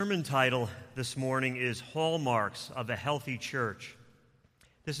Sermon title this morning is Hallmarks of a Healthy Church.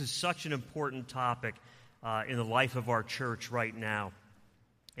 This is such an important topic in the life of our church right now.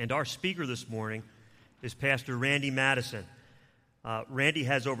 And our speaker this morning is Pastor Randy Madison. Randy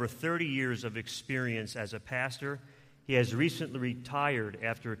has over 30 years of experience as a pastor. He has recently retired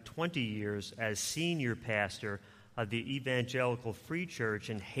after 20 years as senior pastor of the Evangelical Free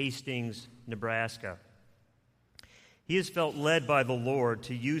Church in Hastings, Nebraska. He has felt led by the Lord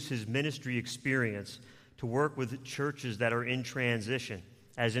to use his ministry experience to work with churches that are in transition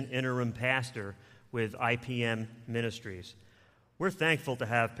as an interim pastor with IPM Ministries. We're thankful to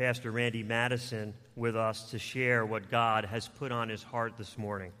have Pastor Randy Madison with us to share what God has put on his heart this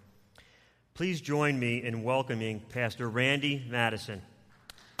morning. Please join me in welcoming Pastor Randy Madison.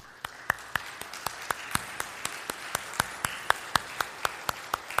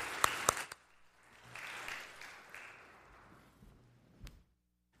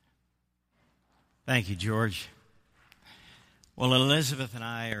 Thank you, George. Well, Elizabeth and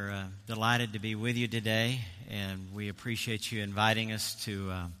I are delighted to be with you today, and we appreciate you inviting us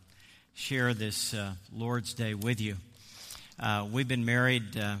to share this Lord's Day with you. We've been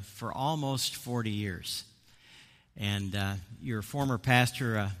married for almost 40 years, and your former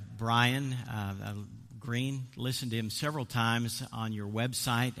pastor, Brian Green, listened to him several times on your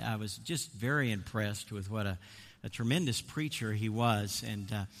website. I was just very impressed with what a tremendous preacher he was, and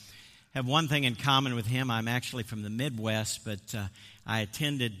have one thing in common with him. I'm actually from the Midwest, but I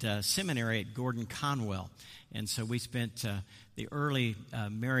attended seminary at Gordon Conwell. And so we spent the early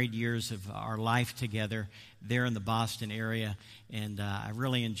married years of our life together there in the Boston area. And I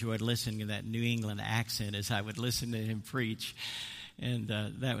really enjoyed listening to that New England accent as I would listen to him preach. And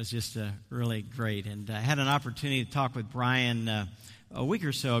that was just really great. And I had an opportunity to talk with Brian a week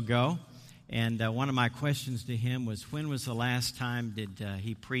or so ago. And one of my questions to him was, when was the last time did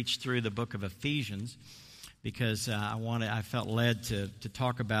he preach through the book of Ephesians? Because I felt led to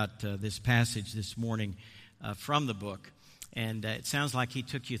talk about this passage this morning from the book. And it sounds like he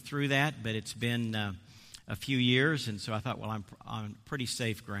took you through that, but it's been a few years. And so I thought, well, I'm on pretty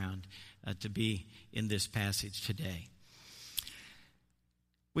safe ground to be in this passage today.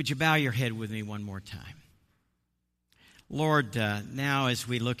 Would you bow your head with me one more time? Lord, now as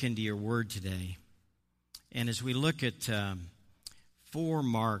we look into your word today, and as we look at 4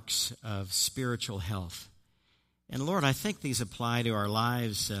 marks of spiritual health, and Lord, I think these apply to our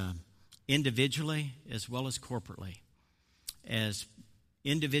lives individually as well as corporately. As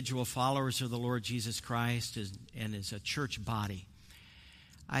individual followers of the Lord Jesus Christ and as a church body,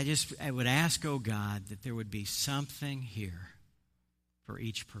 I would ask, oh God, that there would be something here for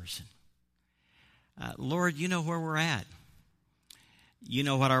each person. Lord, you know where we're at. You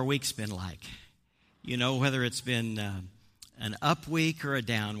know what our week's been like. You know whether it's been an up week or a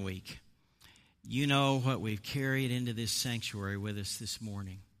down week. You know what we've carried into this sanctuary with us this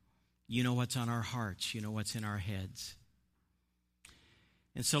morning. You know what's on our hearts. You know what's in our heads.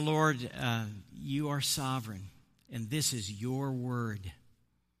 And so, Lord, you are sovereign, and this is your word.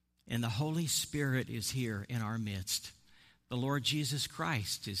 And the Holy Spirit is here in our midst. The Lord Jesus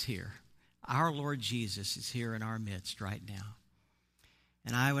Christ is here. Our Lord Jesus is here in our midst right now.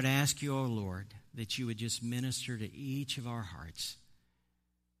 And I would ask you, O Lord, that you would just minister to each of our hearts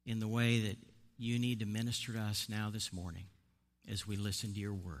in the way that you need to minister to us now this morning as we listen to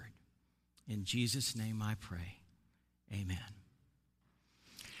your word. In Jesus' name I pray. Amen.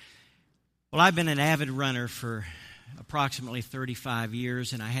 Well, I've been an avid runner for approximately 35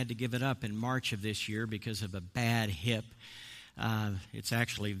 years, and I had to give it up in March of this year because of a bad hip. It's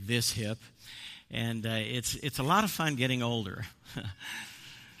actually this hip. And it's a lot of fun getting older.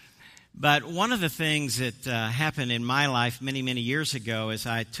 But one of the things that happened in my life many, many years ago as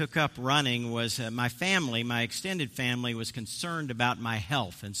I took up running was my extended family was concerned about my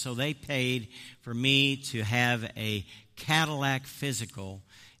health. And so they paid for me to have a Cadillac physical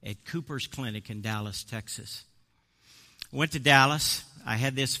at Cooper's Clinic in Dallas, Texas. I went to Dallas. I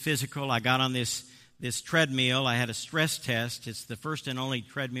had this physical. I got on this treadmill. I had a stress test. It's the first and only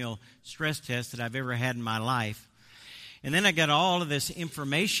treadmill stress test that I've ever had in my life. And then I got all of this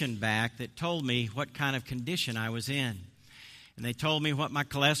information back that told me what kind of condition I was in. And they told me what my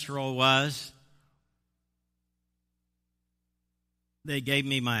cholesterol was. They gave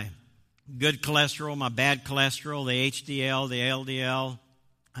me my good cholesterol, my bad cholesterol, the HDL, the LDL,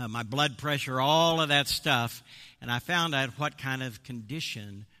 my blood pressure, all of that stuff. And I found out what kind of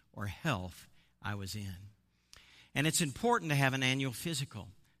condition or health I was in. And it's important to have an annual physical.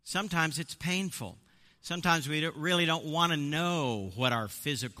 Sometimes it's painful. Sometimes we really don't want to know what our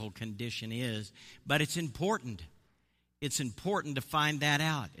physical condition is, but it's important. It's important to find that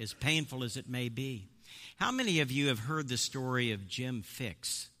out, as painful as it may be. How many of you have heard the story of Jim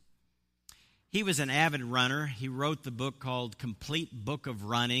Fixx? He was an avid runner. He wrote the book called Complete Book of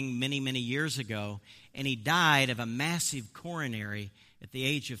Running many, many years ago, and he died of a massive coronary at the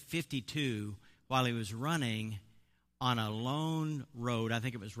age of 52 while he was running on a lone road. I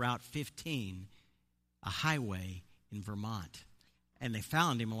think it was Route 15, a highway in Vermont. And they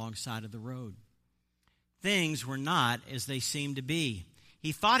found him alongside of the road. Things were not as they seemed to be.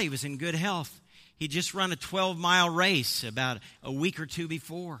 He thought he was in good health. He'd just run a 12-mile race about a week or two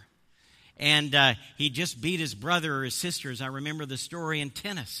before. And he just beat his brother or his sister, as I remember the story, in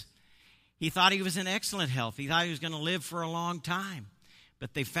tennis. He thought he was in excellent health. He thought he was going to live for a long time.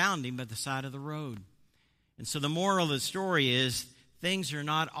 But they found him by the side of the road. And so the moral of the story is things are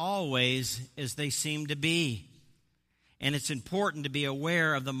not always as they seem to be. And it's important to be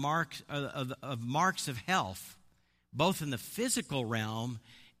aware of the marks of health, both in the physical realm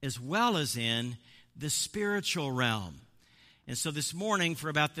as well as in the spiritual realm. And so this morning, for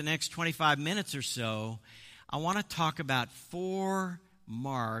about the next 25 minutes or so, I want to talk about 4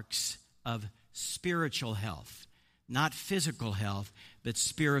 marks of spiritual health. Not physical health, but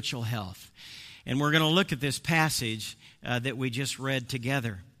spiritual health. And we're going to look at this passage that we just read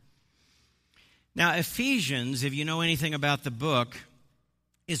together. Now, Ephesians, if you know anything about the book,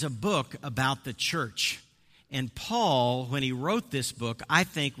 is a book about the church. And Paul, when he wrote this book, I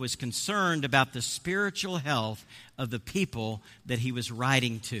think was concerned about the spiritual health of the people that he was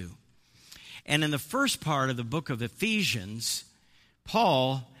writing to. And in the first part of the book of Ephesians,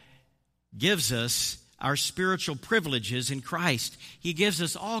 Paul gives us our spiritual privileges in Christ. He gives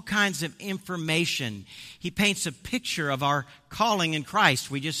us all kinds of information. He paints a picture of our calling in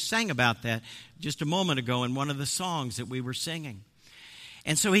Christ. We just sang about that just a moment ago in one of the songs that we were singing.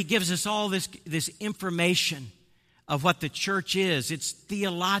 And so he gives us all this information of what the church is. It's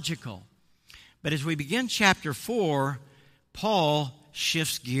theological. But as we begin chapter 4, Paul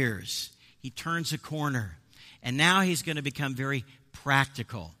shifts gears. He turns a corner. And now he's going to become very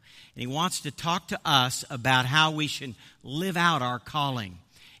practical. And he wants to talk to us about how we should live out our calling.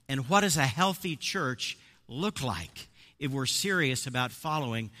 And what does a healthy church look like if we're serious about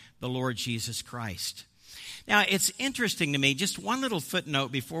following the Lord Jesus Christ? Now, it's interesting to me, just one little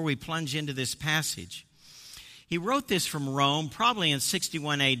footnote before we plunge into this passage. He wrote this from Rome, probably in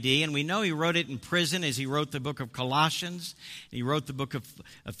 61 AD, and we know he wrote it in prison as he wrote the book of Colossians. He wrote the book of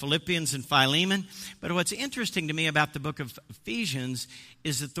Philippians and Philemon. But what's interesting to me about the book of Ephesians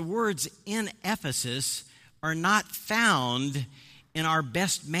is that the words in Ephesus are not found in our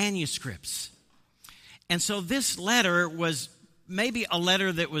best manuscripts. And so this letter was maybe a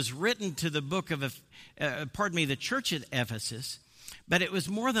letter that was written to the book of, the church at Ephesus, but it was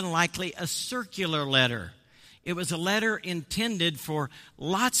more than likely a circular letter. It was a letter intended for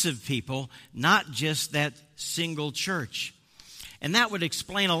lots of people, not just that single church. And that would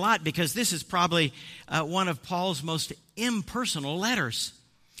explain a lot because this is probably one of Paul's most impersonal letters.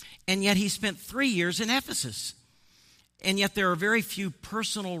 And yet he spent 3 years in Ephesus. And yet there are very few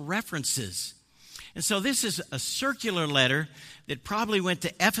personal references. And so this is a circular letter that probably went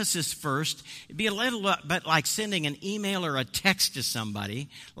to Ephesus first. It'd be a little bit like sending an email or a text to somebody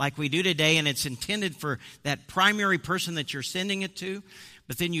like we do today, and it's intended for that primary person that you're sending it to,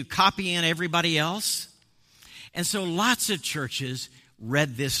 but then you copy in everybody else. And so lots of churches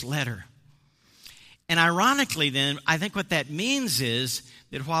read this letter. And ironically then, I think what that means is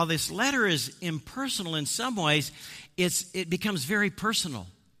that while this letter is impersonal in some ways, it becomes very personal.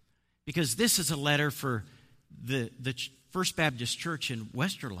 Because this is a letter for the First Baptist Church in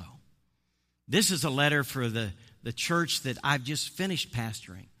Westerlo. This is a letter for the church that I've just finished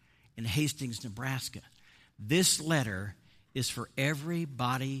pastoring in Hastings, Nebraska. This letter is for every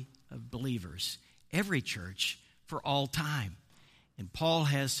body of believers, every church, for all time. And Paul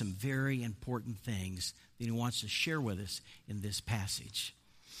has some very important things that he wants to share with us in this passage.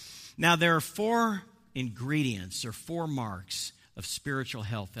 Now, there are 4 ingredients or 4 marks of spiritual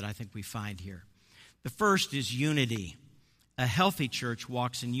health that I think we find here. The first is unity. A healthy church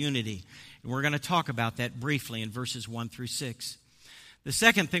walks in unity. And we're going to talk about that briefly in verses 1 through 6. The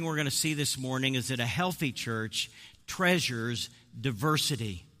second thing we're going to see this morning is that a healthy church treasures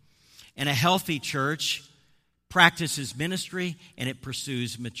diversity. And a healthy church practices ministry and it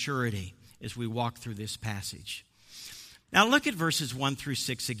pursues maturity as we walk through this passage. Now look at verses 1 through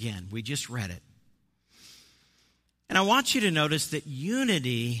 6 again. We just read it. And I want you to notice that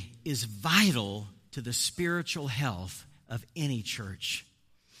unity is vital to the spiritual health of any church.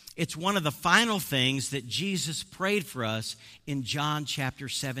 It's one of the final things that Jesus prayed for us in John chapter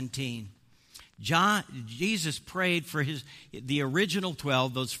 17. Jesus prayed for the original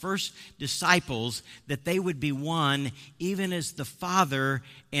 12, those first disciples, that they would be one, even as the Father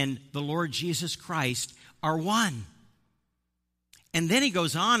and the Lord Jesus Christ are one. And then he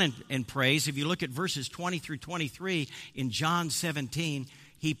goes on and prays. If you look at verses 20 through 23 in John 17,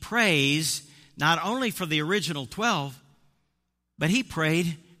 he prays not only for the original 12, but he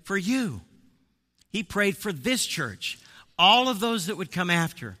prayed for you. He prayed for this church, all of those that would come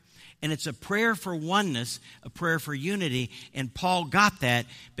after. And it's a prayer for oneness, a prayer for unity. And Paul got that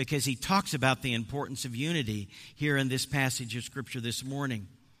because he talks about the importance of unity here in this passage of Scripture this morning.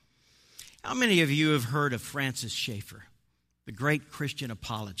 How many of you have heard of Francis Schaeffer, the great Christian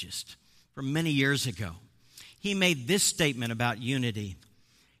apologist, from many years ago? He made this statement about unity.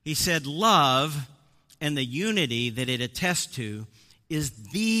 He said, love and the unity that it attests to is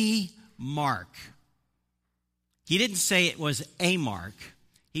the mark. He didn't say it was a mark.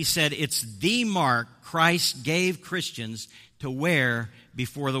 He said it's the mark Christ gave Christians to wear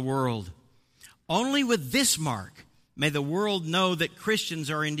before the world. Only with this mark may the world know that Christians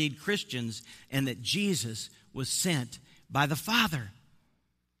are indeed Christians and that Jesus was sent by the Father.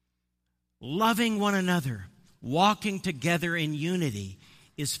 Loving one another, walking together in unity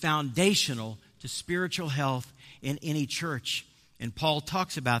is foundational to spiritual health in any church. And Paul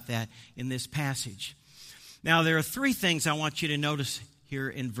talks about that in this passage. Now, there are three things I want you to notice here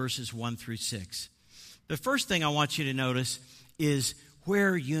in verses 1 through 6. The first thing I want you to notice is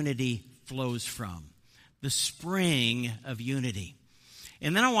where unity flows from, the spring of unity.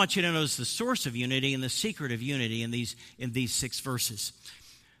 And then I want you to notice the source of unity and the secret of unity in these 6 verses.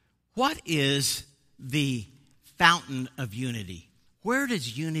 What is the fountain of unity? Where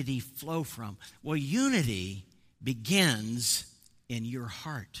does unity flow from? Well, unity begins in your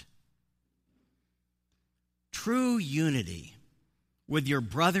heart. True unity with your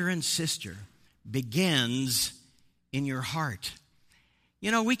brother and sister begins in your heart.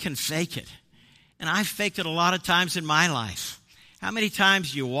 You know, we can fake it. And I've faked it a lot of times in my life. How many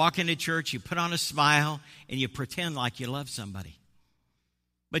times do you walk into church, you put on a smile, and you pretend like you love somebody?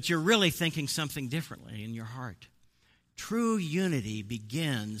 But you're really thinking something differently in your heart. True unity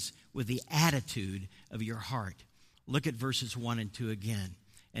begins with the attitude of your heart. Look at verses 1 and 2 again,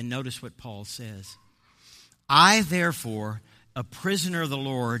 and notice what Paul says. I, therefore, a prisoner of the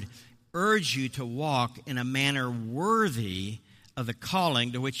Lord, urge you to walk in a manner worthy of the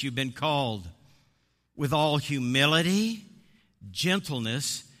calling to which you've been called, with all humility,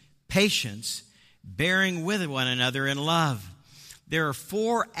 gentleness, patience, bearing with one another in love. There are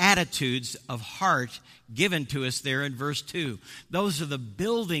 4 attitudes of heart given to us there in verse 2. Those are the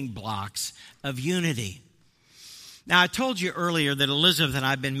building blocks of unity. Now, I told you earlier that Elizabeth and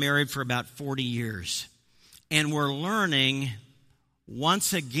I have been married for about 40 years. And we're learning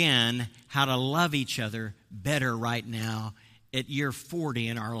once again how to love each other better right now at year 40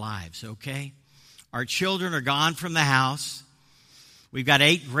 in our lives, okay? Our children are gone from the house. We've got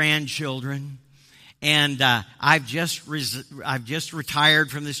 8 grandchildren. And I've just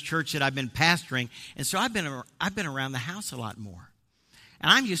retired from this church that I've been pastoring. And so I've been around the house a lot more.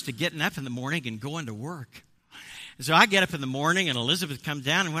 And I'm used to getting up in the morning and going to work. And so I get up in the morning and Elizabeth comes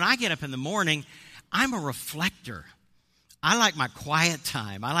down. And when I get up in the morning, I'm a reflector. I like my quiet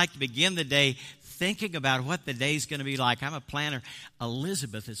time. I like to begin the day thinking about what the day's going to be like. I'm a planner.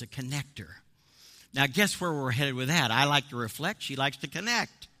 Elizabeth is a connector. Now, guess where we're headed with that? I like to reflect. She likes to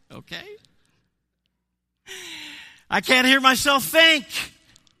connect. Okay? I can't hear myself think.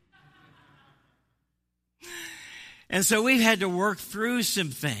 And so we've had to work through some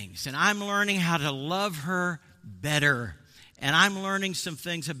things. And I'm learning how to love her better. And I'm learning some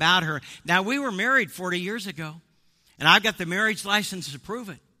things about her. Now, we were married 40 years ago. And I've got the marriage license to prove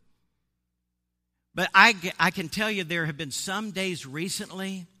it. But I can tell you there have been some days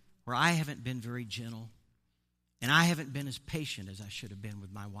recently where I haven't been very gentle. And I haven't been as patient as I should have been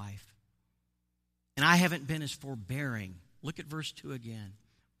with my wife. And I haven't been as forbearing. Look at verse 2 again.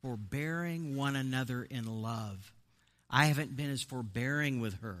 Forbearing one another in love. I haven't been as forbearing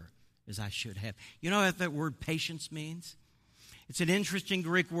with her as I should have. You know what that word patience means? It's an interesting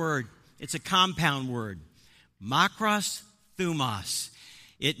Greek word. It's a compound word. Makros thumos.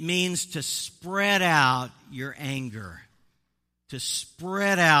 It means to spread out your anger. To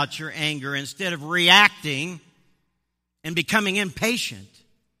spread out your anger instead of reacting and becoming impatient.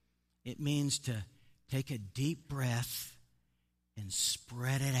 It means to take a deep breath and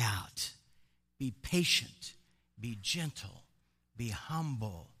spread it out. Be patient. Be gentle. Be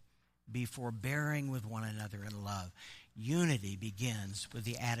humble. Be forbearing with one another in love. Unity begins with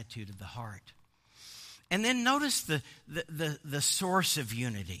the attitude of the heart. And then notice the source of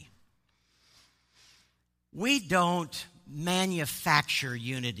unity. We don't manufacture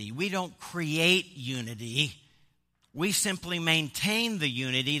unity. We don't create unity. We simply maintain the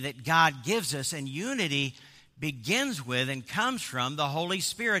unity that God gives us, and unity begins with and comes from the Holy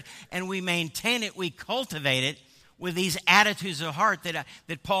Spirit, and we maintain it, we cultivate it with these attitudes of heart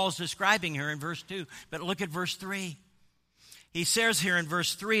that Paul's describing here in verse 2. But look at verse 3. He says here in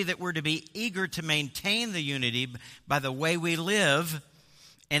verse 3 that we're to be eager to maintain the unity by the way we live,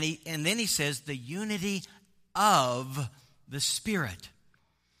 and then he says the unity of the Spirit.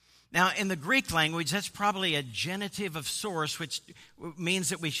 Now, in the Greek language, that's probably a genitive of source, which means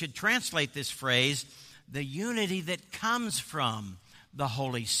that we should translate this phrase, the unity that comes from the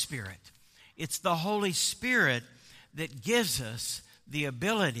Holy Spirit. It's the Holy Spirit that gives us the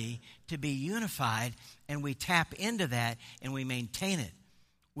ability to be unified, and we tap into that and we maintain it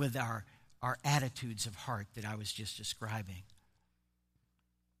with our attitudes of heart that I was just describing.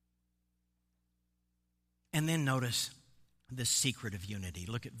 And then notice the secret of unity.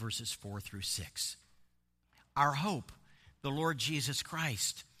 Look at verses 4 through 6. Our hope, the Lord Jesus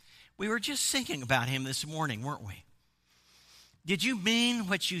Christ. We were just singing about him this morning, weren't we? Did you mean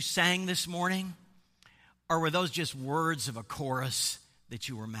what you sang this morning? Or were those just words of a chorus that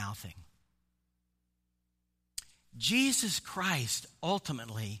you were mouthing? Jesus Christ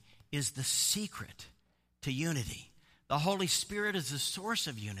ultimately is the secret to unity. The Holy Spirit is the source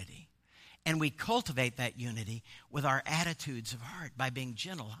of unity. And we cultivate that unity with our attitudes of heart by being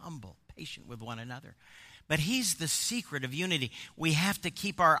gentle, humble, patient with one another. But he's the secret of unity. We have to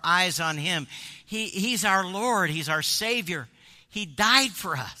keep our eyes on him. He's our Lord. He's our Savior. He died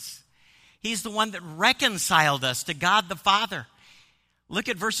for us. He's the one that reconciled us to God the Father. Look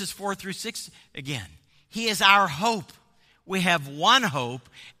at verses 4 through 6 again. He is our hope. We have one hope,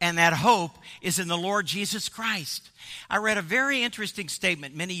 and that hope is in the Lord Jesus Christ. I read a very interesting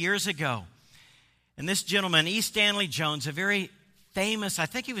statement many years ago. And this gentleman, E. Stanley Jones, a very famous, I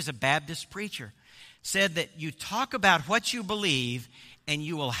think he was a Baptist preacher, said that you talk about what you believe and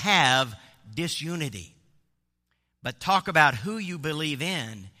you will have disunity. But talk about who you believe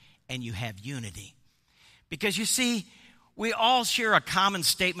in and you have unity. Because you see, we all share a common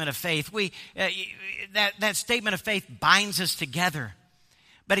statement of faith. That statement of faith binds us together.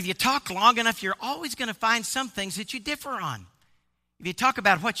 But if you talk long enough, you're always going to find some things that you differ on. If you talk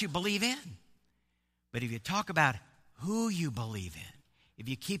about what you believe in. But if you talk about who you believe in, if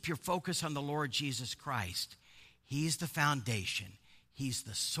you keep your focus on the Lord Jesus Christ, he's the foundation. He's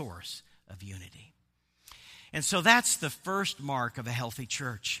the source of unity. And so that's the first mark of a healthy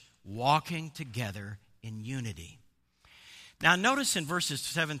church, walking together in unity. Now notice in verses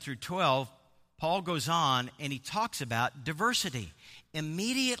 7 through 12, Paul goes on and he talks about diversity.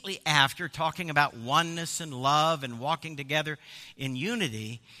 Immediately after talking about oneness and love and walking together in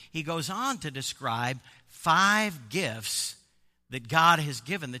unity, he goes on to describe 5 gifts that God has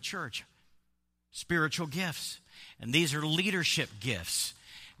given the church. Spiritual gifts. And these are leadership gifts.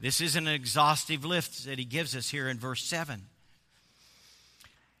 This isn't an exhaustive list that he gives us here in verse 7.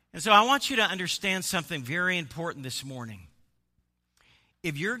 And so I want you to understand something very important this morning.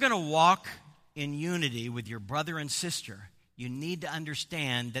 If you're going to walk in unity with your brother and sister, you need to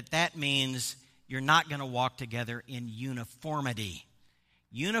understand that that means you're not going to walk together in uniformity.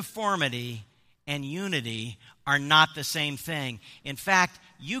 Uniformity and unity are not the same thing. In fact,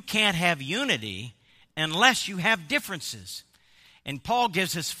 you can't have unity unless you have differences. And Paul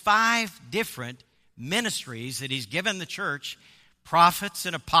gives us 5 different ministries that he's given the church: prophets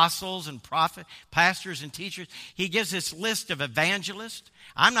and apostles and pastors and teachers. He gives this list of evangelists.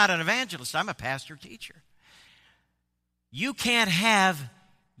 I'm not an evangelist. I'm a pastor teacher. You can't have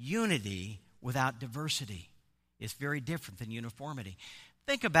unity without diversity. It's very different than uniformity.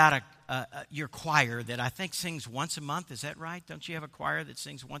 Think about your choir that I think sings once a month. Is that right? Don't you have a choir that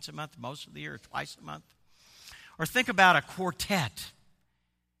sings once a month most of the year, or twice a month? Or think about a quartet,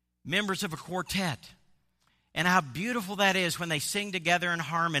 members of a quartet, and how beautiful that is when they sing together in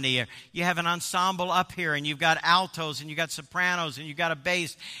harmony. You have an ensemble up here, and you've got altos, and you've got sopranos, and you've got a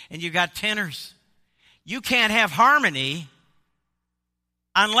bass, and you've got tenors. You can't have harmony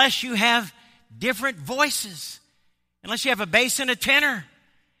unless you have different voices, unless you have a bass and a tenor,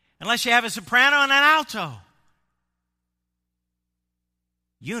 unless you have a soprano and an alto.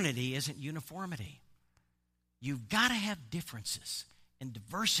 Unity isn't uniformity. You've got to have differences and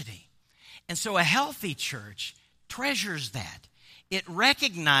diversity. And so a healthy church treasures that. It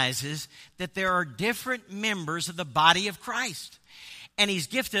recognizes that there are different members of the body of Christ. And he's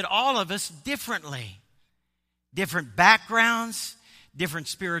gifted all of us differently. Different backgrounds, different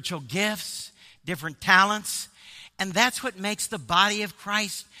spiritual gifts, different talents. And that's what makes the body of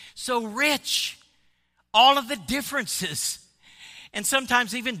Christ so rich. all of the differences, and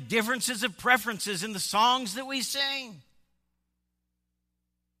sometimes even differences of preferences in the songs that we sing.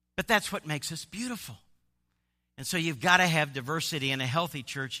 But that's what makes us beautiful. And so you've got to have diversity, and a healthy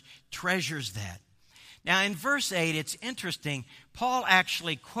church treasures that. Now, in verse 8, it's interesting. Paul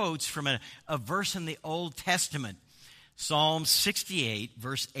actually quotes from a verse in the Old Testament, Psalm 68,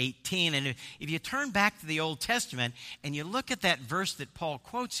 verse 18. And if you turn back to the Old Testament and you look at that verse that Paul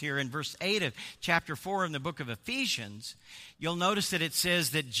quotes here in verse 8 of chapter 4 in the book of Ephesians, you'll notice that it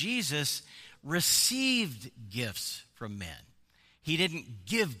says that Jesus received gifts from men. He didn't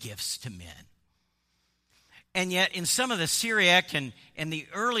give gifts to men. And yet, in some of the Syriac and the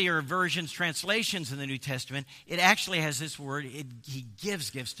earlier versions, translations in the New Testament, it actually has this word, he gives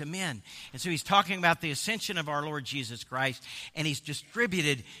gifts to men. And so he's talking about the ascension of our Lord Jesus Christ, and he's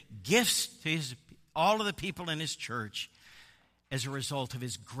distributed gifts to all of the people in his church as a result of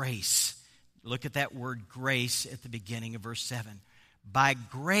his grace. Look at that word grace at the beginning of verse 7. By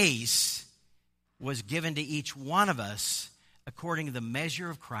grace was given to each one of us, according to the measure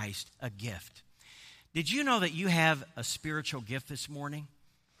of Christ, a gift. Did you know that you have a spiritual gift this morning?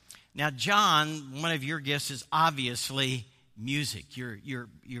 Now, John, one of your gifts is obviously music. You're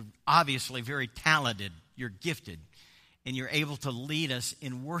obviously very talented. You're gifted, and you're able to lead us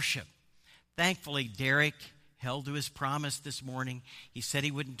in worship. Thankfully, Derek held to his promise this morning. He said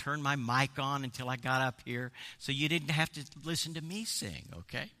he wouldn't turn my mic on until I got up here, so you didn't have to listen to me sing,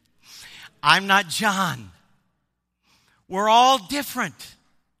 okay? I'm not John. We're all different.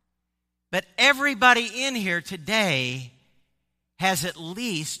 But everybody in here today has at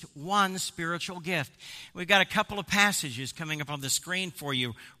least one spiritual gift. We've got a couple of passages coming up on the screen for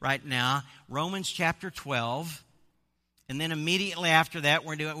you right now. Romans chapter 12. And then immediately after that,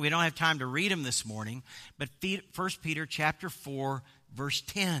 we don't have time to read them this morning, but 1 Peter chapter 4, verse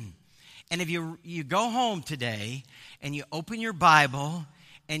 10. And if you go home today and you open your Bible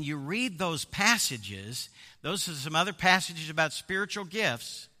and you read those passages, those are some other passages about spiritual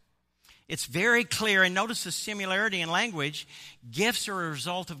gifts. It's very clear, and notice the similarity in language. Gifts are a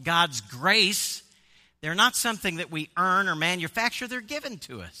result of God's grace. They're not something that we earn or manufacture. They're given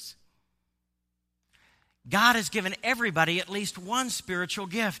to us. God has given everybody at least one spiritual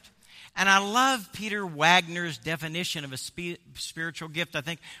gift. And I love Peter Wagner's definition of a spiritual gift. I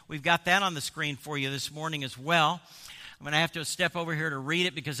think we've got that on the screen for you this morning as well. I'm going to have to step over here to read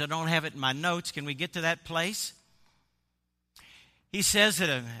it because I don't have it in my notes. Can we get to that place? He says that,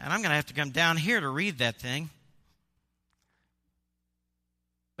 and I'm going to have to come down here to read that thing.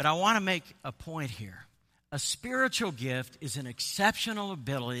 But I want to make a point here. A spiritual gift is an exceptional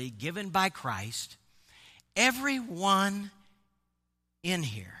ability given by Christ. Everyone in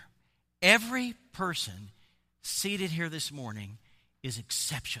here, every person seated here this morning is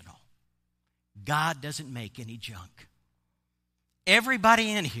exceptional. God doesn't make any junk.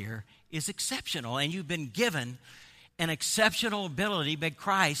 Everybody in here is exceptional, and you've been given an exceptional ability by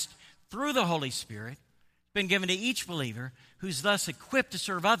Christ through the Holy Spirit, been given to each believer, who's thus equipped to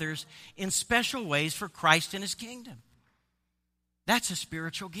serve others in special ways for Christ and his kingdom. That's a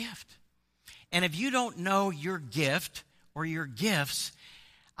spiritual gift. And if you don't know your gift or your gifts,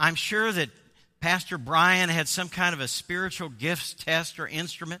 I'm sure that Pastor Brian had some kind of a spiritual gifts test or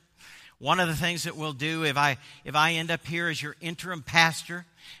instrument. One of the things that we'll do if I end up here as your interim pastor,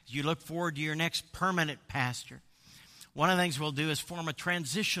 as you look forward to your next permanent pastor, one of the things we'll do is form a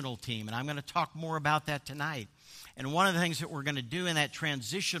transitional team, and I'm going to talk more about that tonight. And one of the things that we're going to do in that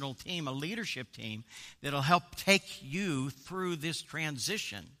transitional team, a leadership team, that'll help take you through this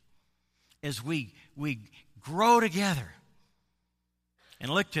transition as we grow together and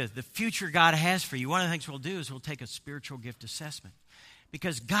look to the future God has for you. One of the things we'll do is we'll take a spiritual gift assessment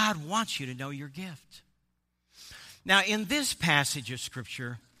because God wants you to know your gift. Now, in this passage of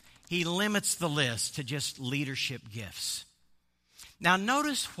Scripture, he limits the list to just leadership gifts. Now,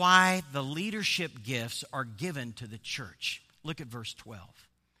 notice why the leadership gifts are given to the church. Look at verse 12.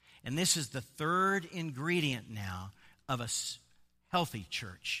 And this is the third ingredient now of a healthy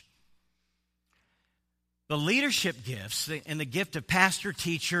church. The leadership gifts and the gift of pastor,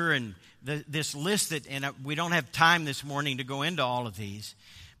 teacher, and this list that, and we don't have time this morning to go into all of these,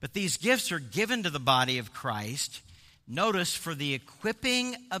 but these gifts are given to the body of Christ. Notice, for the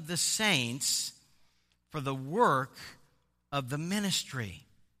equipping of the saints for the work of the ministry.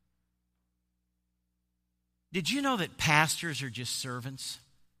 Did you know that pastors are just servants?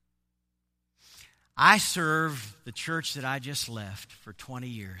 I served the church that I just left for 20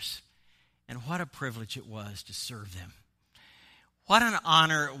 years, and what a privilege it was to serve them. What an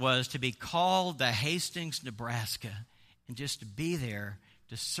honor it was to be called to Hastings, Nebraska, and just to be there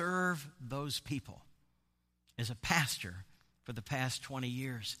to serve those people. as a pastor for the past 20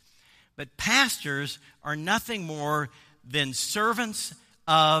 years. But pastors are nothing more than servants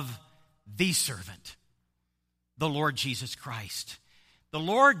of the servant, the Lord Jesus Christ. The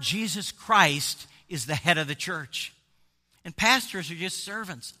Lord Jesus Christ is the head of the church. And pastors are just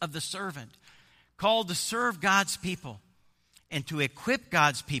servants of the servant, called to serve God's people and to equip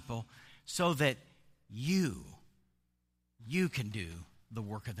God's people so that you can do the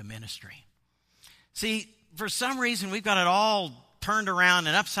work of the ministry. See, for some reason, we've got it all turned around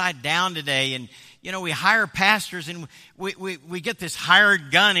and upside down today. And, we hire pastors and we get this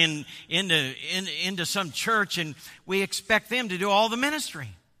hired gun into some church and we expect them to do all the ministry.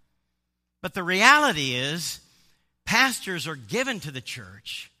 But the reality is, pastors are given to the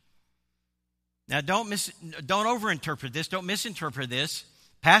church. Now, don't overinterpret this. Don't misinterpret this.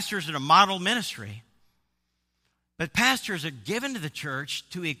 Pastors are a model ministry. But pastors are given to the church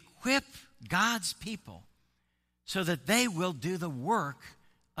to equip God's people so that they will do the work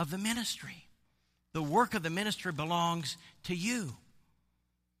of the ministry. The work of the ministry belongs to you.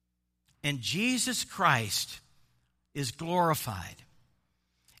 And Jesus Christ is glorified,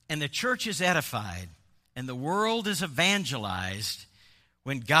 and the church is edified, and the world is evangelized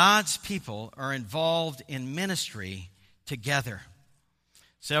when God's people are involved in ministry together.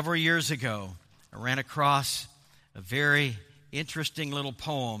 Several years ago, I ran across a very interesting little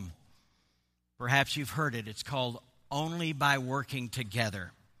poem. Perhaps you've heard it. It's called Only by Working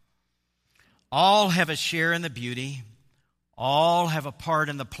Together. All have a share in the beauty. All have a part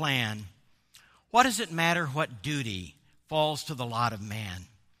in the plan. What does it matter what duty falls to the lot of man?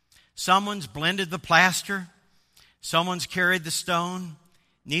 Someone's blended the plaster. Someone's carried the stone.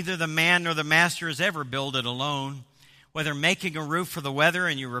 Neither the man nor the master has ever builded alone. Whether making a roof for the weather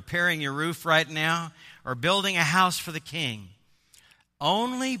and you're repairing your roof right now, or building a house for the king,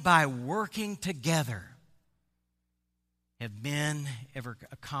 only by working together have men ever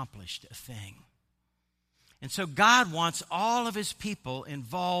accomplished a thing. And so God wants all of his people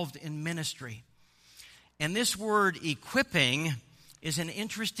involved in ministry. And this word equipping is an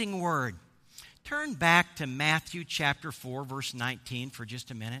interesting word. Turn back to Matthew chapter 4, verse 19 for just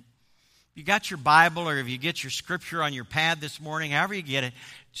a minute. If you got your Bible or if you get your scripture on your pad this morning, however you get it,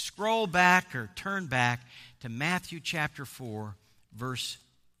 scroll back or turn back to Matthew chapter 4, verse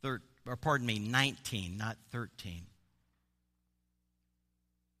 19, not 13.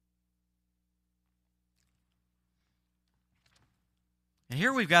 And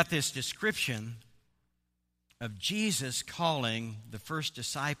here we've got this description of Jesus calling the first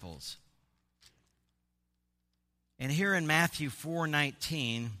disciples. And here in Matthew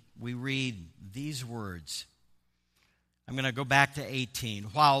 4:19, we read these words. I'm going to go back to 18.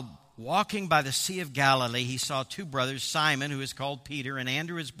 While walking by the Sea of Galilee, he saw two brothers, Simon, who is called Peter, and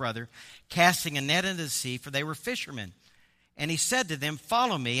Andrew his brother, casting a net into the sea, for they were fishermen. And he said to them,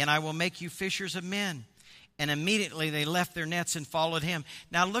 "Follow me, and I will make you fishers of men." And immediately they left their nets and followed him.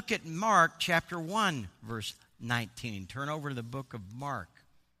 Now look at Mark chapter 1, verse 19. Turn over to the book of Mark,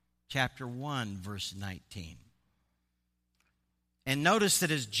 chapter 1, verse 19. And notice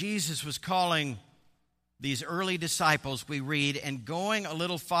that as Jesus was calling these early disciples, we read, and going a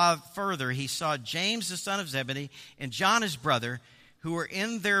little further, he saw James the son of Zebedee and John his brother, who were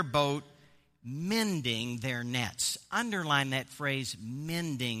in their boat mending their nets. Underline that phrase,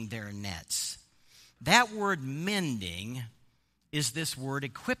 mending their nets. That word mending is this word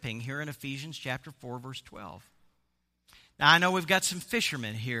equipping here in Ephesians chapter 4, verse 12. Now, I know we've got some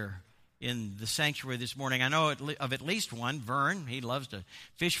fishermen here in the sanctuary this morning. I know of at least one, Vern. He loves to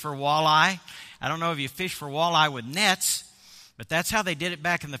fish for walleye. I don't know if you fish for walleye with nets, but that's how they did it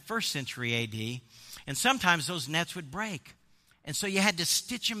back in the 1st century A.D. And sometimes those nets would break. And so you had to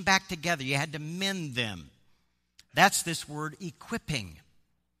stitch them back together. You had to mend them. That's this word equipping.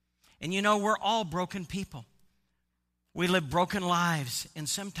 And we're all broken people. We live broken lives, and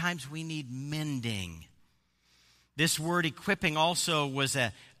sometimes we need mending. This word equipping also was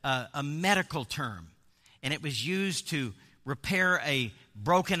a medical term, and it was used to repair a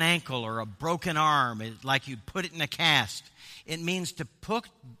broken ankle or a broken arm, like you'd put it in a cast. It means to put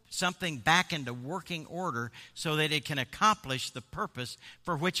something back into working order so that it can accomplish the purpose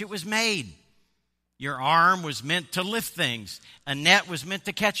for which it was made. Your arm was meant to lift things. A net was meant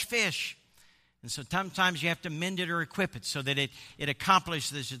to catch fish. And so sometimes you have to mend it or equip it so that it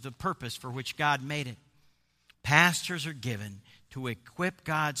accomplishes the purpose for which God made it. Pastors are given to equip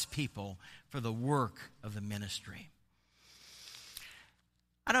God's people for the work of the ministry.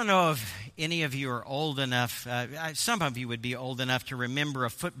 I don't know if any of you are old enough, some of you would be old enough to remember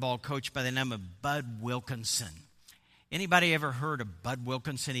a football coach by the name of Bud Wilkinson. Anybody ever heard of Bud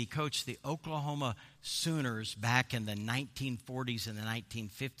Wilkinson? He coached the Oklahoma Sooners back in the 1940s and the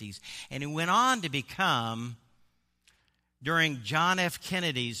 1950s. And he went on to become, during John F.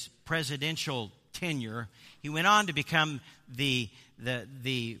 Kennedy's presidential tenure, he went on to become the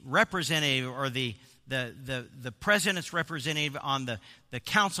representative, or the president's representative on the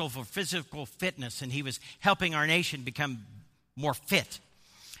Council for Physical Fitness, and he was helping our nation become more fit.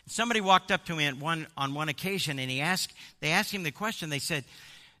 Somebody walked up to me on one occasion, and they asked him the question. They said,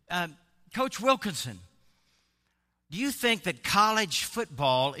 Coach Wilkinson, do you think that college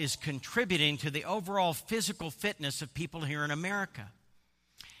football is contributing to the overall physical fitness of people here in America?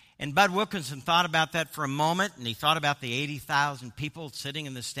 And Bud Wilkinson thought about that for a moment, and he thought about the 80,000 people sitting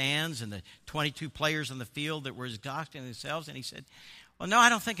in the stands and the 22 players on the field that were exhausting themselves, and he said, well, no, I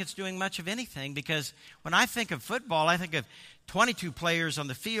don't think it's doing much of anything, because when I think of football, I think of 22 players on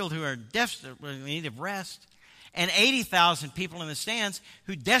the field who are desperately in need of rest, and 80,000 people in the stands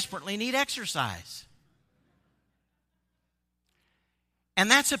who desperately need exercise. And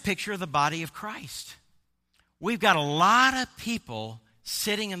that's a picture of the body of Christ. We've got a lot of people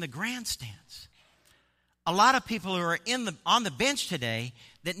sitting in the grandstands. A lot of people who are on the bench today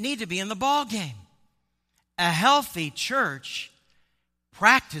that need to be in the ball game. A healthy church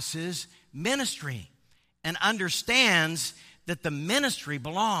practices ministry and understands that the ministry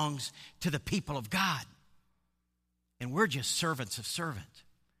belongs to the people of God. And we're just servants of servant.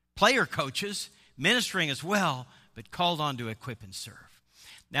 Player coaches, ministering as well, but called on to equip and serve.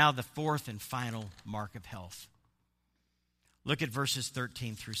 Now the fourth and final mark of health. Look at verses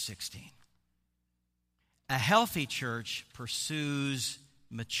 13 through 16. A healthy church pursues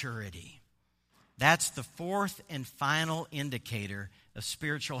maturity. That's the fourth and final indicator of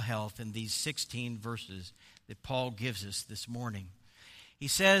spiritual health in these 16 verses that Paul gives us this morning. He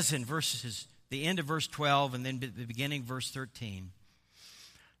says in the end of verse 12 and then the beginning of verse 13,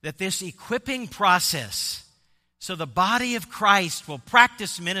 that this equipping process, so the body of Christ will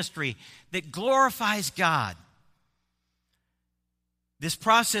practice ministry that glorifies God. This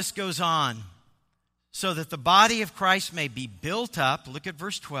process goes on so that the body of Christ may be built up, look at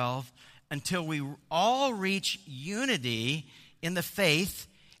verse 12, until we all reach unity in the faith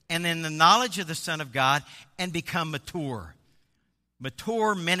and in the knowledge of the Son of God and become mature.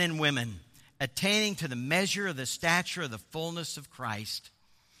 Mature men and women, attaining to the measure of the stature of the fullness of Christ.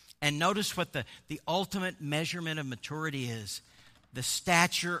 And notice what the ultimate measurement of maturity is. The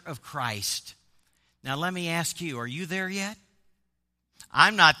stature of Christ. Now let me ask you, are you there yet?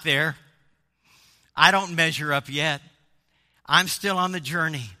 I'm not there. I don't measure up yet. I'm still on the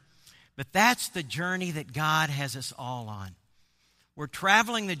journey. But that's the journey that God has us all on. We're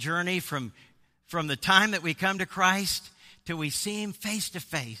traveling the journey from the time that we come to Christ till we see Him face to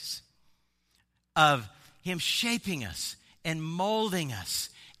face, of Him shaping us and molding us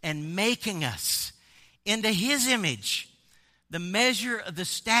and making us into His image, the measure of the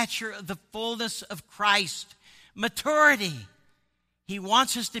stature of the fullness of Christ, maturity. He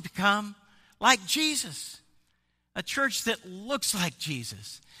wants us to become like Jesus, a church that looks like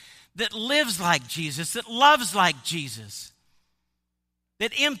Jesus, that lives like Jesus, that loves like Jesus,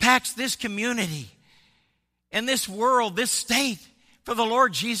 that impacts this community and this world, this state for the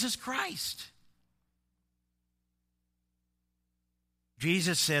Lord Jesus Christ.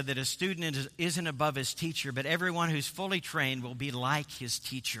 Jesus said that a student isn't above his teacher, but everyone who's fully trained will be like his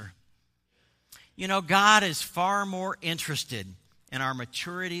teacher. You know, God is far more interested in our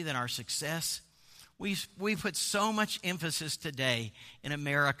maturity than our success. We put so much emphasis today in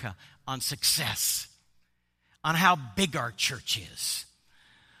America on success, on how big our church is,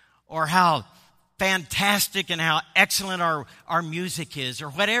 or how fantastic and how excellent our music is, or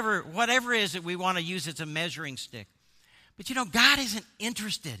whatever it is that we want to use as a measuring stick. But you know, God isn't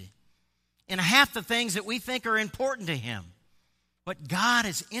interested in half the things that we think are important to Him. What God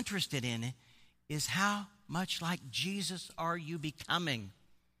is interested in is how much like Jesus are you becoming?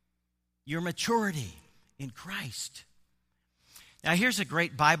 Your maturity in Christ. Now here's a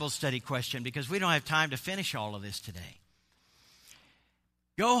great Bible study question, because we don't have time to finish all of this today.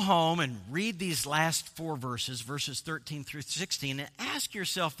 Go home and read these last four verses 13 through 16, and ask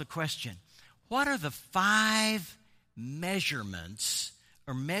yourself the question, what are the 5 measurements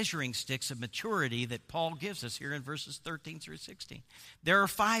or measuring sticks of maturity that Paul gives us here in verses 13 through 16? There are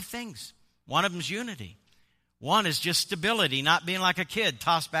 5 things. One of them is unity. One is just stability, not being like a kid,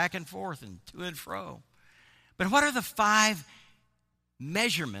 tossed back and forth and to and fro. But what are the 5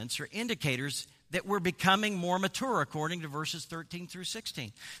 measurements or indicators that we're becoming more mature according to verses 13 through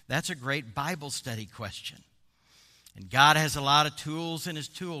 16? That's a great Bible study question. And God has a lot of tools in His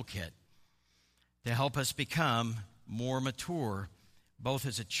toolkit to help us become more mature, both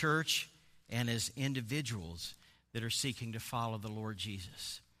as a church and as individuals that are seeking to follow the Lord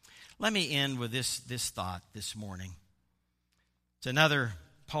Jesus. Let me end with this thought this morning. It's another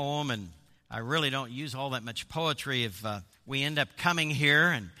poem, and I really don't use all that much poetry. If we end up coming here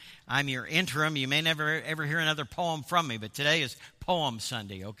and I'm your interim, you may never ever hear another poem from me, but today is Poem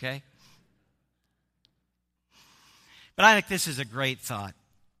Sunday, okay? But I think this is a great thought.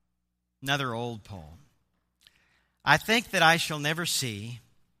 Another old poem. I think that I shall never see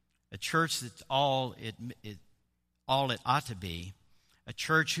a church that's all it ought to be, a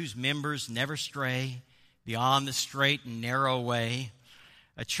church whose members never stray beyond the straight and narrow way,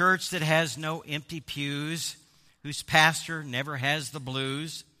 a church that has no empty pews, whose pastor never has the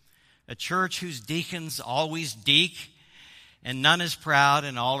blues, a church whose deacons always deek, and none is proud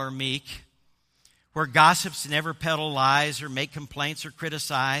and all are meek, where gossips never peddle lies or make complaints or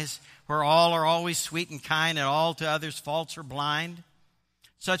criticize, where all are always sweet and kind and all to others' faults are blind.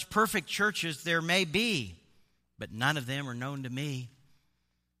 Such perfect churches there may be, but none of them are known to me.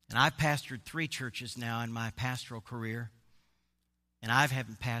 And I've pastored 3 churches now in my pastoral career, and I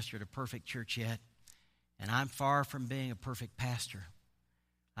haven't pastored a perfect church yet, and I'm far from being a perfect pastor.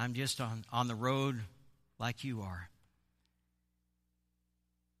 I'm just on the road like you are.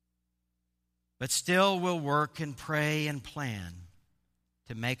 But still we'll work and pray and plan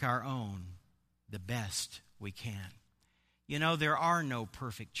to make our own the best we can. You know, there are no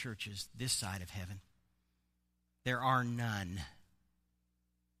perfect churches this side of heaven. There are none.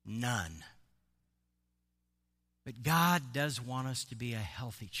 None. But God does want us to be a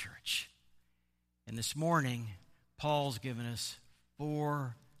healthy church. And this morning, Paul's given us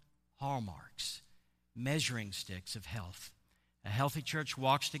 4 hallmarks, measuring sticks of health. A healthy church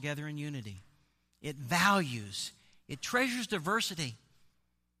walks together in unity. It values, it treasures diversity.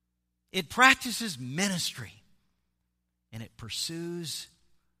 It practices ministry. And it pursues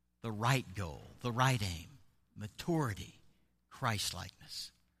the right goal, the right aim, maturity,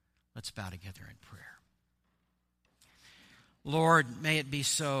 Christ-likeness. Let's bow together in prayer. Lord, may it be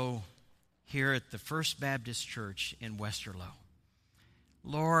so here at the First Baptist Church in Westerlo.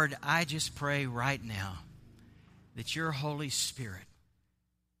 Lord, I just pray right now that your Holy Spirit,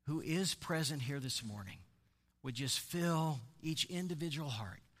 who is present here this morning, would just fill each individual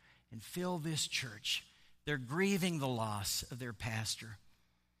heart and fill this church. They're grieving the loss of their pastor,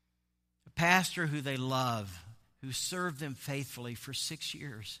 a pastor who they love, who served them faithfully for 6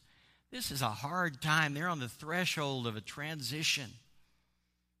 years. This is a hard time. They're on the threshold of a transition.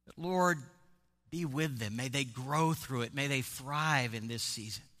 But Lord, be with them. May they grow through it. May they thrive in this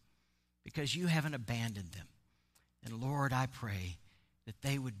season because you haven't abandoned them. And Lord, I pray that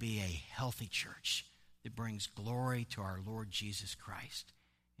they would be a healthy church that brings glory to our Lord Jesus Christ,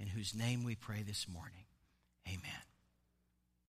 in whose name we pray this morning. Amen.